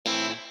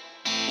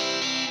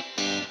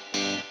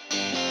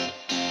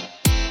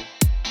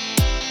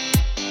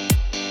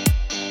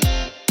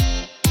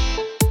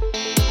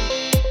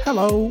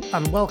Hello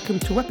and welcome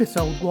to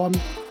episode 1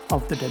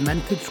 of the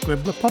Demented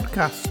Scribbler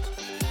podcast.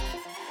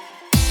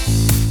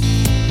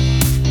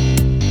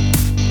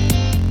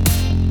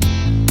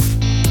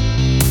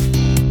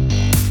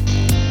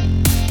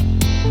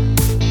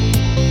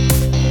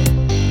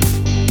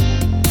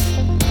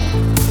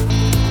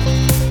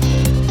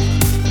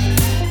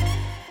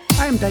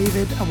 I am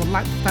David and would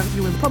like to thank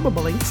you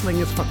Improbable Ink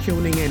Slingers for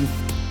tuning in.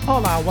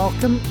 All are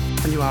welcome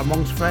and you are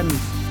amongst friends,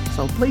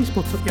 so please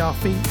put up your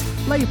feet,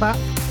 lay back,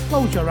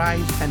 close your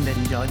eyes and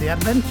enjoy the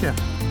adventure.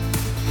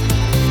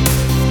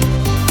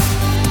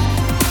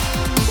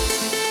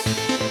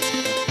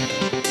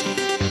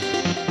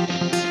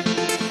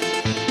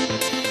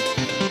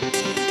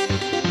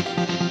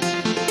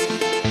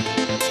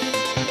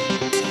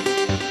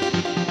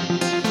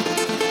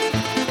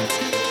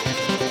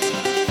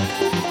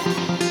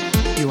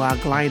 You are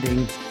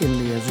gliding in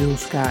the azure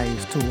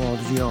skies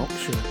towards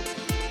Yorkshire,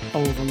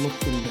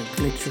 overlooking the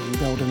glittering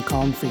golden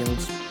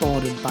cornfields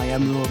bordered by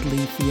emerald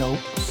leafy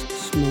oaks,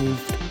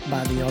 smoothed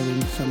by the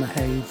orange summer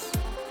haze.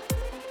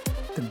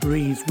 The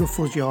breeze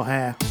ruffles your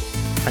hair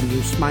and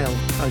you smile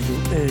as you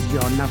urge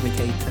your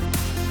navigator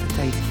to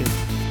take you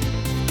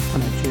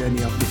on a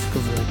journey of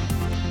discovery.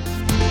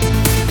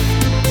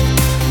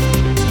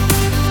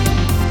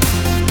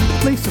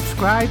 Please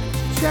subscribe,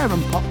 share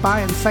and pop by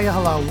and say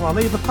hello, or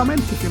leave a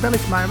comment if you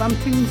relish my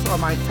rantings or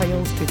my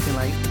tales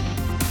titillate.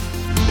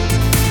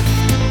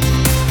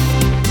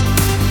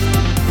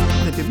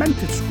 The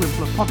Demented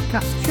Scribbler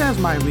podcast shares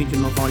my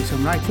regional voice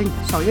and writing,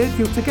 so I urge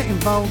you to get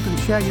involved and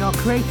share your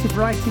creative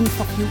writing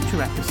for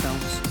future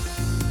episodes.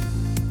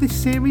 This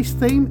series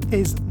theme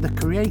is the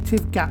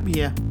creative gap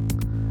year,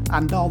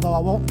 and although I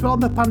won't dwell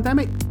on the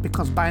pandemic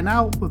because by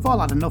now we've all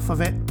had enough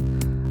of it,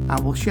 I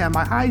will share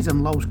my highs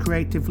and lows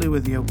creatively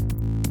with you.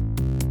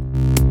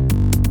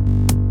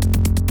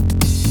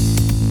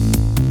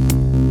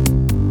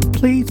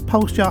 Please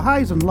post your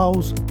highs and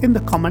lows in the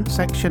comment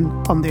section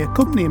on the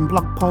accompanying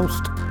blog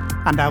post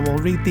and I will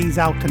read these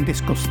out and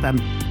discuss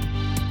them.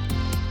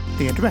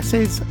 The address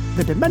is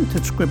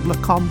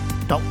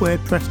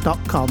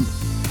thedementedscribblercom.wordpress.com.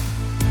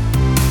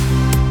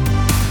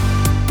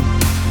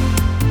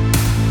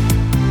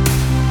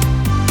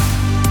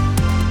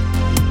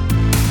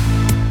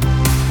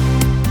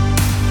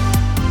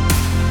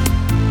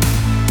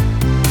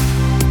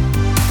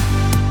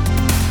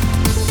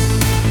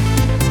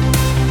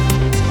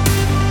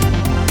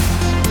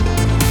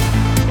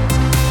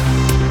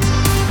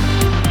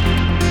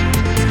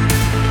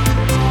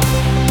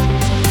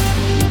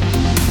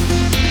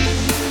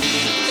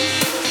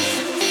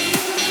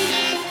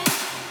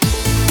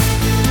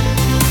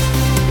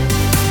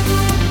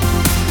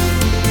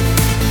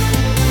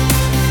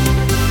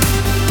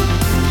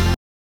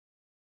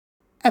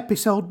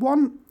 Episode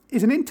 1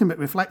 is an intimate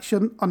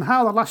reflection on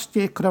how the last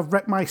year could have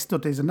wrecked my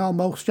studies and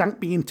almost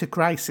yanked me into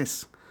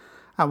crisis.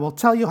 I will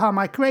tell you how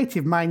my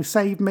creative mind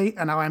saved me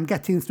and how I'm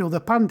getting through the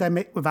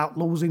pandemic without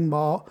losing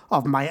more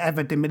of my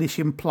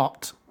ever-diminishing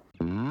plot.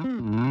 You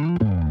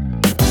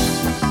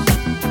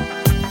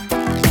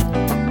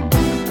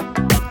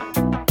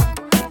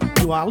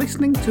are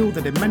listening to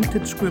the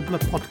Demented Scribbler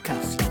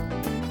podcast.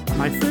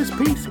 My first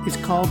piece is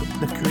called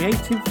The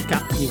Creative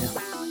Gap Year.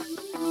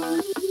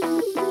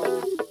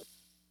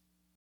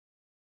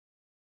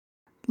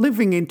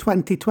 Living in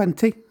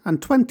 2020 and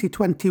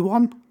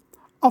 2021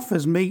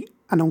 offers me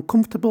an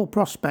uncomfortable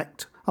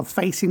prospect of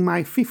facing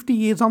my 50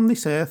 years on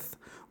this earth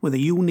with a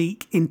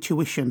unique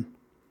intuition.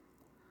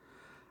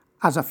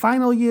 As a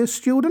final year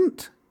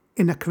student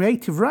in a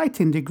creative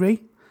writing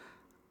degree,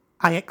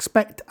 I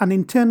expect an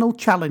internal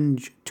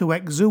challenge to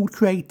exude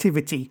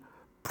creativity,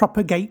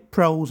 propagate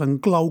prose and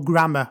glow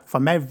grammar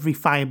from every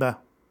fibre.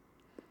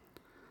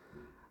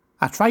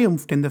 I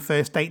triumphed in the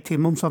first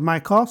 18 months of my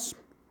course,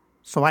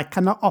 so I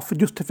cannot offer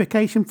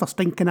justification for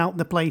stinking out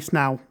the place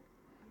now.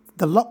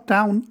 The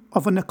lockdown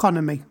of an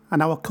economy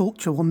and our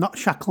culture will not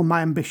shackle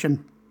my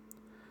ambition.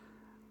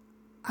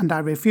 And I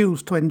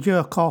refuse to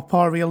endure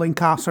corporeal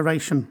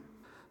incarceration.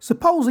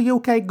 Suppose the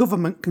UK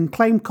government can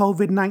claim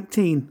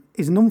COVID-19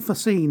 is an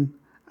unforeseen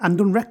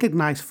and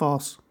unrecognised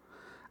force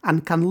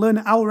and can learn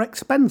at our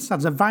expense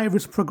as the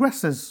virus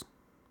progresses.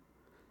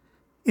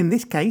 In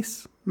this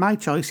case, my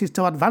choice is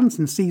to advance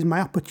and seize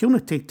my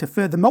opportunity to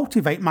further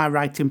motivate my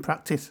writing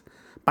practice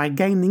by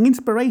gaining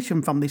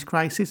inspiration from this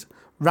crisis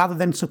rather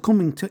than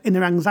succumbing to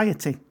inner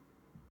anxiety.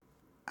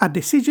 A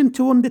decision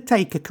to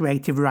undertake a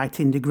creative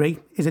writing degree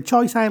is a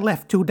choice I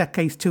left 2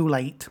 decades too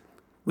late,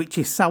 which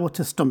is sour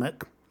to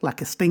stomach,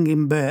 like a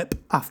stinging burp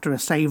after a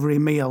savoury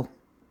meal.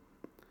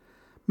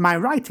 My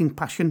writing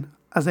passion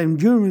has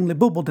enduringly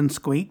bubbled and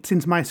squeaked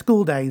since my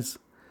school days,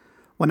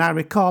 when I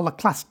recall a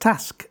class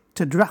task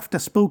to draft a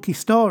spooky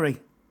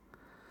story.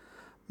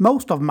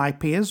 Most of my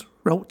peers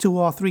wrote 2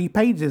 or 3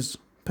 pages,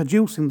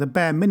 producing the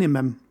bare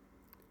minimum.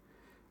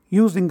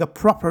 Using a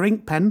proper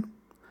ink pen,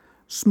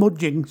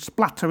 smudging,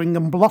 splattering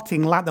and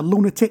blotting like the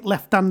lunatic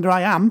left-hander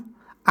I am,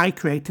 I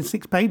created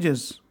 6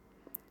 pages.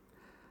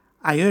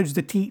 I urged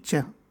the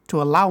teacher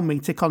to allow me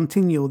to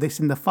continue this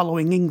in the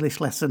following English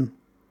lesson.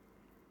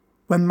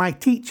 When my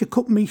teacher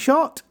cut me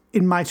short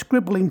in my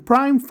scribbling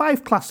prime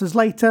 5 classes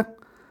later,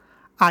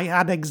 I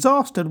had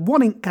exhausted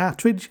 1 ink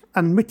cartridge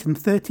and written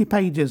 30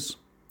 pages.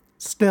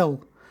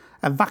 Still,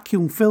 a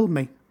vacuum filled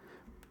me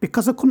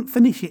because I couldn't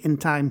finish it in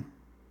time.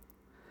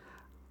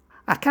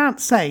 I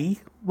can't say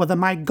whether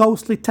my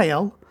ghostly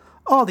tale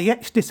or the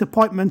etched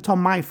disappointment on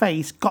my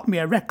face got me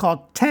a record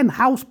 10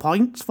 house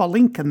points for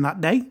Lincoln that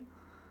day.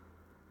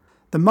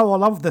 The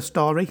moral of the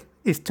story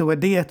is to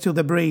adhere to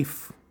the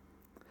brief.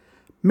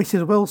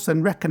 Mrs.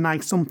 Wilson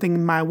recognised something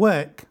in my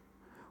work,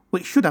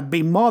 which should have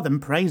been more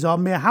than praise or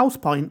mere house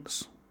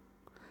points.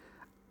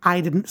 I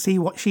didn't see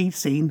what she'd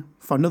seen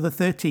for another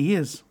 30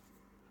 years.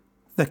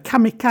 The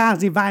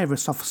kamikaze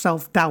virus of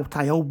self-doubt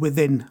I held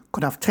within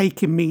could have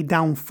taken me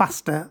down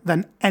faster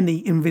than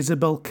any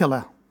invisible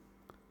killer.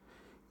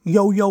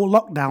 Yo-yo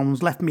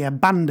lockdowns left me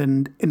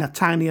abandoned in a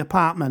tiny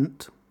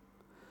apartment.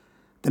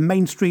 The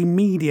mainstream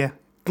media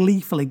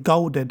gleefully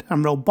goaded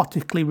and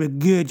robotically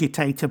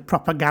regurgitated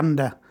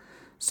propaganda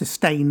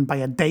sustained by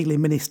a daily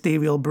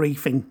ministerial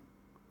briefing.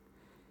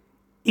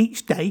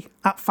 Each day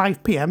at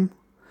 5 p.m,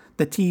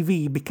 the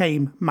TV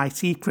became my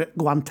secret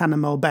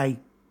Guantanamo Bay.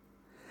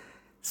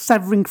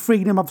 Severing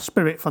freedom of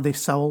spirit for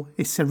this soul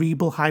is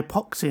cerebral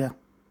hypoxia.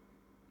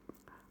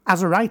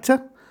 As a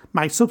writer,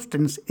 my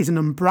substance is an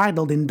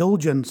unbridled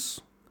indulgence,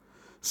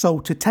 so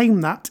to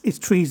tame that is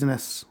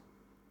treasonous.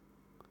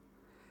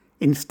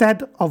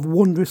 Instead of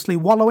wondrously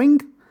wallowing,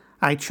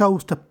 I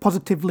chose to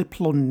positively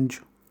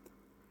plunge.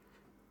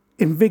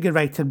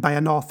 Invigorated by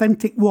an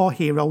authentic war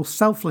hero's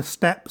selfless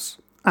steps,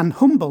 and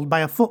humbled by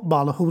a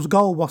footballer whose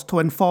goal was to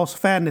enforce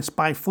fairness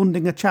by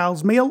funding a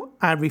child's meal,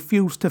 I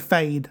refused to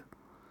fade.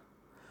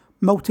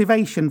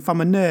 Motivation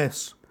from a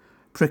nurse,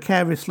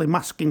 precariously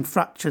masking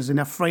fractures in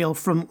a frail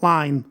front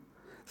line,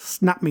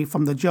 snapped me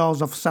from the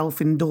jaws of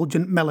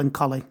self-indulgent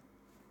melancholy.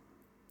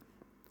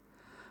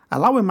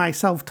 Allowing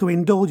myself to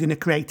indulge in a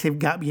creative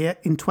gap year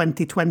in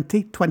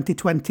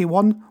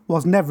 2020-2021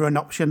 was never an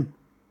option.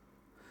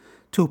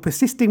 To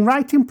persist in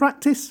writing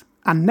practice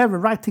and never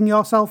writing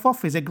yourself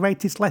off is the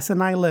greatest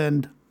lesson I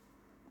learned.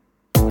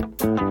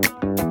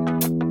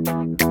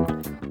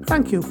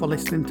 Thank you for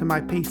listening to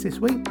my piece this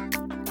week.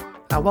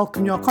 I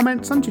welcome your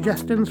comments and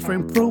suggestions for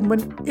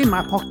improvement in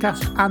my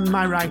podcast and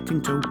my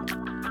writing too.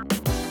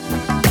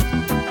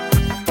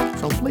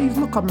 So please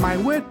look on my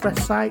WordPress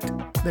site,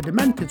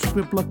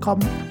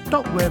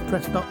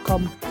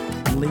 thedementedscribbler.wordpress.com,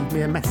 and leave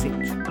me a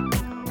message.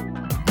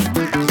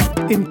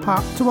 In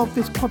part 2 of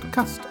this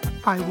podcast,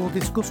 I will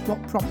discuss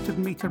what prompted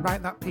me to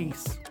write that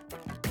piece.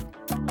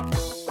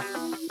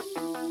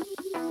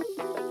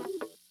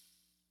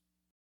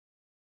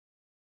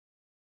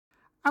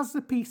 As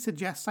the piece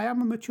suggests, I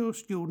am a mature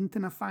student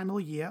in a final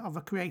year of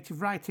a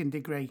creative writing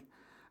degree,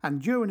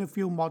 and during a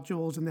few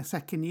modules in the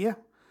second year,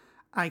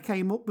 I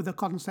came up with the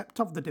concept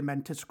of the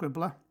Demented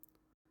Scribbler.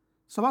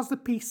 So as the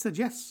piece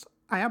suggests,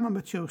 I am a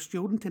mature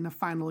student in a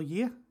final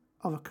year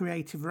of a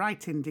creative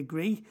writing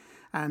degree,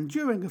 and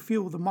during a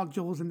few of the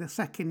modules in the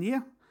second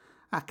year,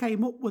 I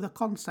came up with a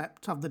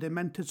concept of the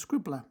Demented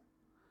Scribbler.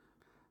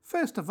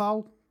 First of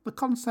all, the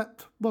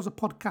concept was a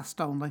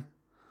podcast only,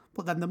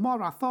 but then the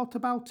more I thought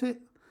about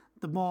it,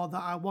 the more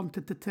that I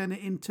wanted to turn it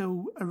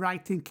into a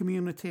writing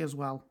community as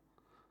well.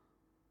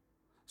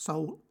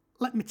 So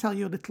let me tell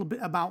you a little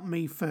bit about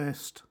me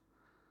first.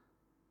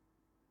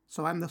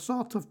 So I'm the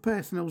sort of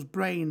person whose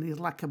brain is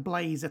like a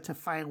blaze at a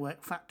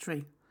firework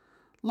factory.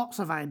 Lots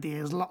of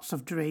ideas, lots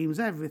of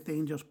dreams,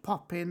 everything just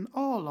popping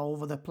all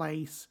over the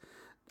place.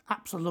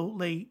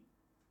 Absolutely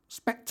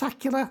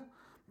spectacular,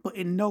 but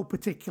in no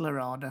particular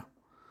order.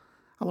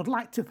 I would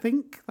like to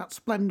think that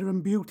splendour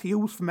and beauty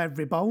ooze from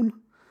every bone,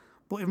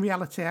 but in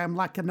reality I'm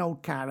like an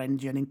old car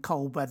engine in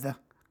cold weather,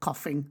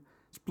 coughing,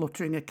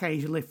 spluttering,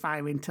 occasionally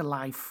firing to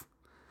life.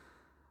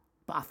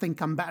 But I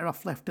think I'm better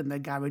off left in the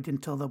garage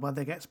until the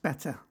weather gets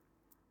better.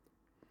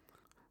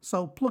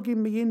 So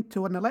plugging me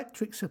into an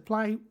electric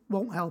supply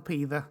won't help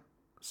either,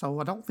 so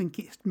I don't think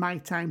it's my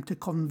time to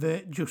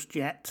convert just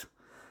yet.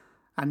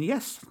 And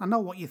yes, I know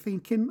what you're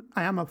thinking,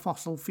 I am a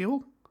fossil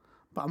fuel,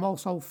 but I'm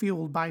also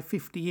fueled by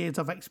 50 years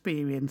of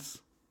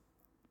experience.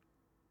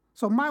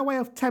 So my way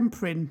of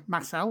tempering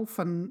myself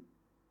and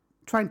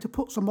trying to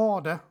put some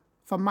order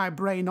from my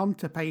brain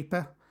onto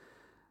paper,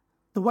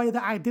 the way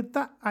that I did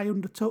that, I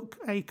undertook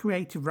a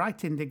creative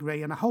writing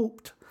degree, and I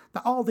hoped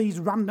that all these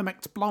random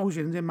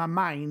explosions in my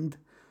mind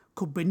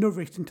could be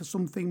nourished into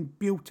something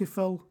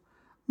beautiful,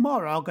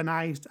 more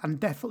organised and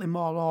definitely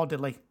more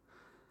orderly.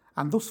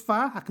 And thus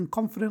far, I can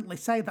confidently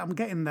say that I'm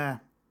getting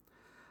there.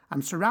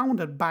 I'm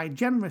surrounded by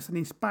generous and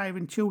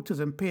inspiring tutors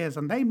and peers,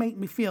 and they make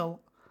me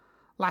feel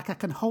like I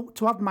can hope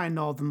to have my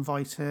northern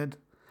voice heard,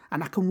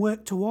 and I can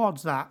work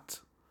towards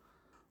that.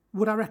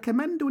 Would I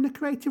recommend doing a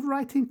creative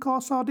writing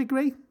course or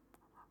degree?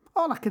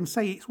 All I can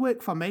say, it's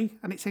worked for me,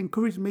 and it's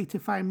encouraged me to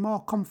find more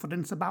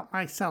confidence about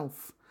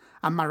myself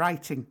and my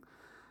writing.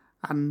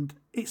 And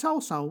it's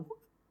also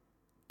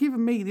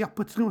given me the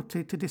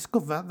opportunity to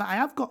discover that I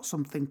have got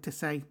something to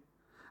say,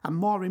 and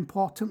more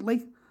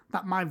importantly,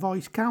 that my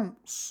voice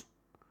counts.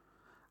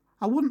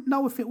 I wouldn't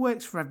know if it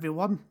works for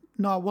everyone,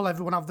 nor will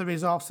everyone have the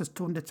resources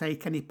to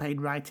undertake any paid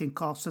writing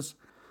courses.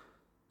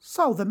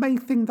 So the main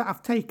thing that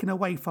I've taken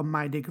away from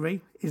my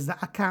degree is that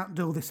I can't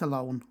do this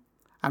alone,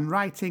 and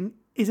writing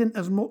isn't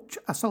as much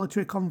a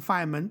solitary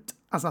confinement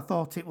as I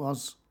thought it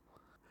was.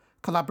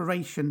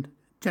 Collaboration,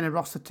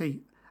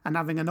 generosity, and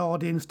having an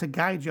audience to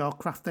guide your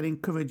craft and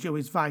encourage you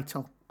is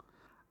vital.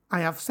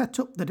 I have set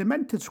up the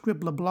Demented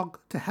Scribbler blog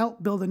to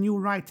help build a new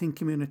writing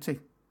community,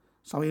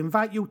 so I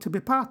invite you to be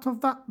part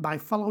of that by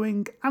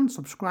following and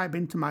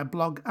subscribing to my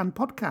blog and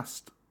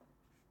podcast.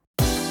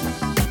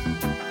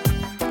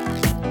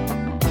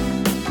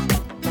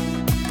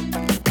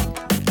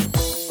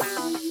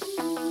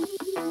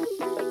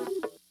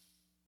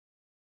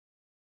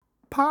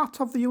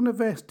 Part of the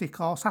university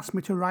course asked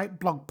me to write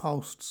blog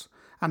posts,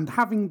 and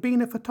having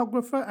been a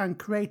photographer and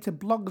created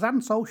blogs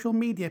and social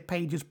media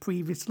pages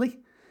previously,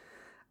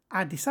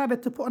 I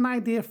decided to put an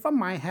idea from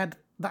my head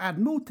that I'd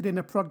mooted in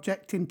a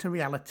project into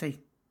reality.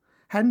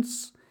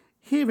 Hence,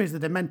 here is the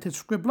Demented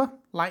Scribbler,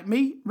 like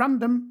me,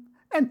 random,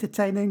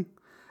 entertaining,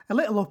 a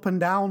little up and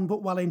down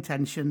but well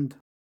intentioned.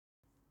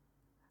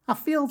 I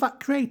feel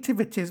that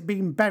creativity has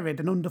been buried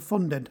and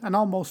underfunded and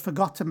almost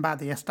forgotten by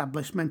the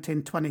establishment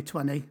in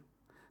 2020.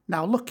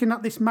 Now, looking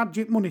at this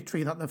magic money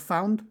tree that they've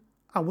found,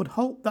 I would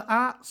hope that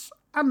arts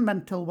and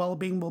mental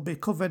well-being will be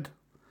covered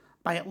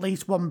by at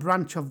least one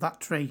branch of that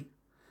tree.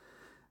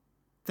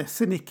 The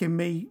cynic in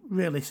me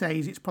really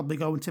says it's probably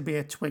going to be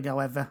a twig,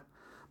 however,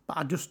 but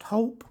I just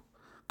hope,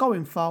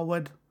 going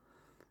forward,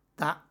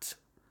 that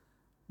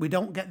we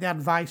don't get the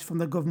advice from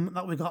the government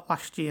that we got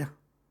last year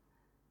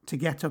to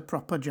get a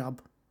proper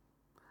job.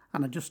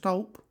 And I just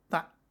hope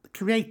that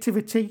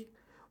creativity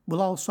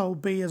will also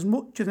be as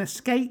much an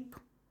escape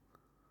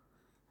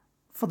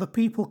for the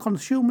people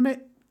consuming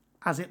it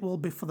as it will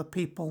be for the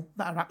people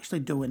that are actually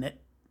doing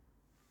it.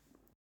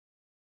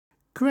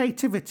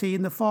 Creativity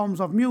in the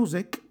forms of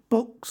music,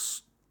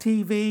 books,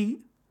 TV,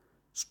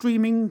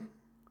 streaming,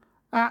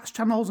 arts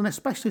channels and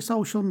especially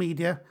social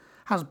media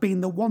has been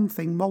the one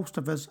thing most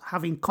of us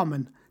have in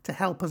common to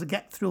help us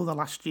get through the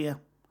last year.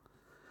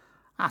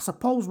 I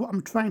suppose what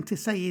I'm trying to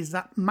say is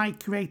that my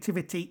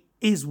creativity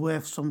is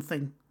worth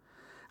something,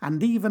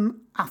 and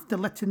even after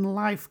letting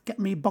life get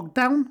me bogged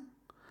down,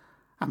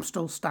 I'm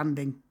still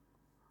standing,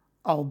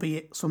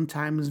 albeit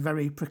sometimes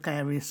very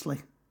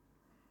precariously.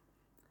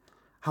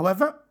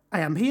 However, I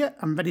am here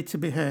and ready to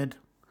be heard,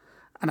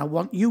 and I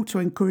want you to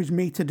encourage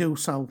me to do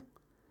so.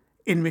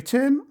 In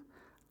return,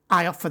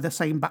 I offer the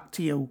same back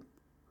to you.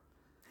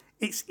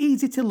 It's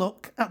easy to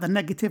look at the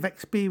negative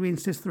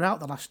experiences throughout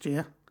the last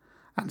year,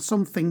 and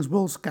some things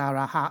will scar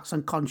our hearts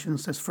and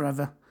consciences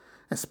forever,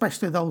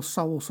 especially those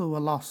souls who are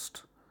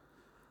lost.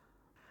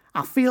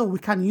 I feel we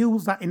can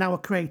use that in our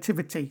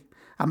creativity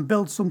and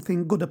build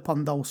something good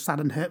upon those sad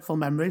and hurtful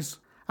memories,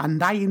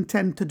 and I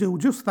intend to do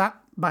just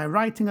that by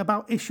writing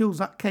about issues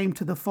that came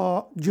to the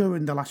fore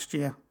during the last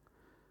year.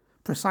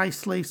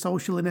 Precisely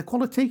social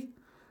inequality,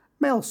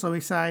 male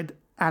suicide,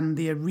 and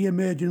the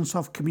re-emergence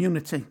of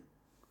community.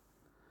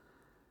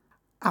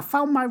 I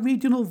found my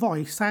regional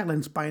voice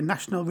silenced by a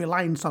national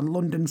reliance on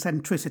London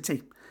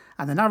centricity,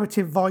 and the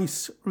narrative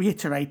voice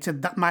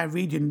reiterated that my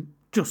region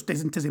just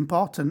isn't as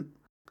important.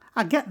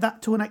 I get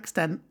that to an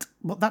extent,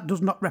 but that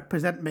does not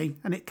represent me,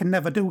 and it can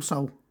never do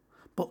so.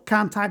 But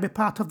can't I be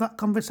part of that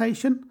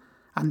conversation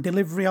and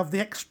delivery of the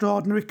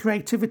extraordinary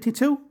creativity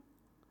too?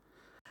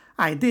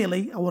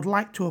 Ideally, I would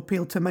like to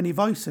appeal to many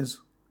voices,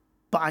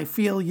 but I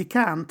feel you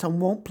can't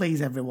and won't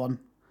please everyone.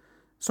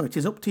 So it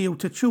is up to you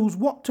to choose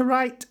what to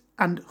write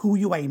and who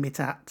you aim it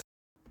at.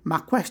 My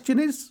question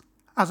is,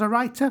 as a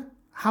writer,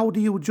 how do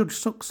you judge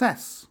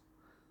success?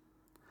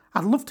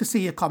 I'd love to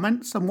see your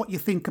comments and what you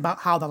think about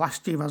how the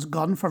last year has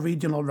gone for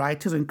regional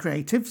writers and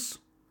creatives.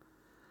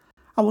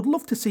 I would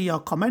love to see your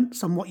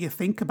comments on what you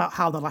think about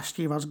how the last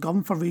year has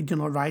gone for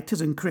regional writers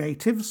and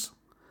creatives.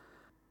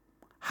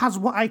 Has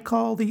what I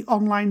call the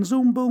online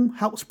Zoom boom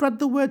helped spread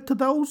the word to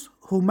those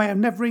who may have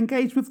never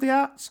engaged with the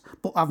arts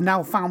but have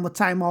now found the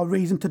time or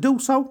reason to do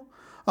so?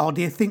 Or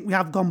do you think we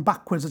have gone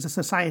backwards as a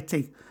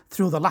society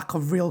through the lack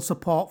of real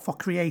support for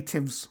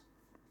creatives?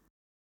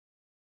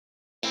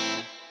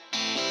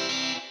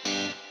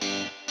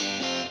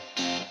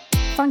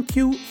 Thank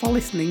you for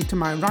listening to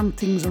my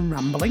rantings and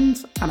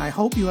ramblings, and I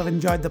hope you have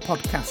enjoyed the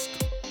podcast.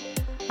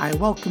 I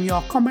welcome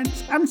your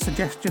comments and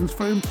suggestions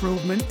for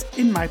improvement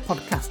in my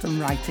podcast and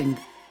writing.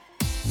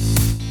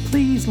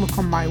 Please look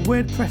on my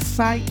WordPress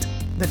site,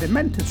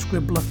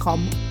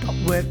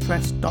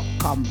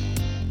 thedementedscribbler.wordpress.com.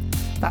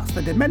 That's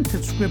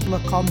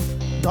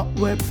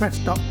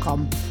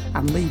thedementedscribbler.wordpress.com,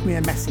 and leave me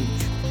a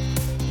message.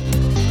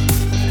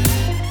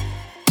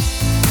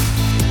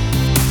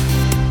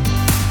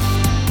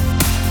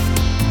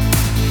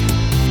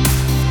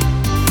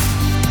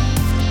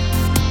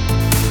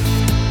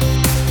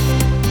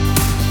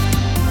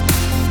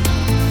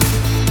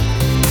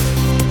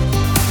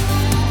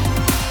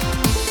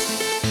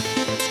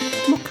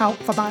 Out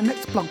for my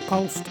next blog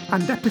post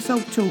and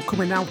episode 2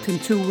 coming out in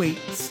 2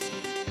 weeks.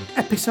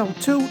 Episode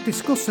 2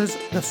 discusses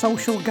the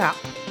social gap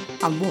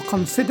and we'll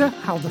consider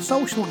how the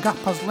social gap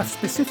has left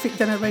specific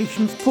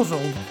generations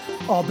puzzled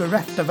or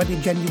bereft of any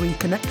genuine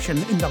connection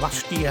in the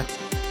last year.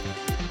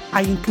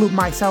 I include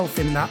myself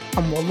in that,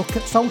 and we'll look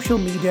at social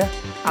media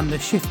and the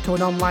shift to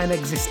an online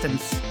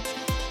existence.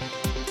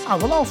 I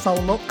will also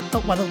look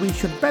at whether we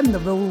should bend the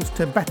rules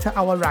to better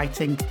our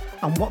writing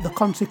and what the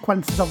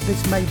consequences of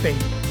this may be.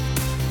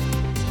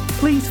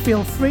 Please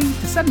feel free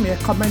to send me a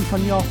comment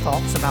on your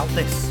thoughts about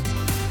this.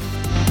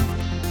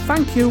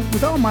 Thank you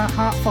with all my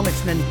heart for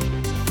listening.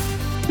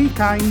 Be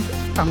kind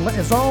and let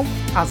us all,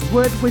 as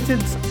word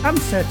wizards and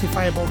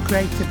certifiable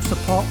creatives,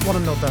 support one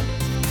another.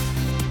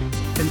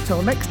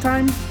 Until next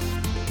time,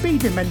 be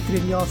demented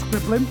in your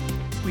scribbling.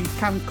 We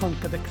can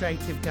conquer the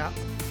creative gap.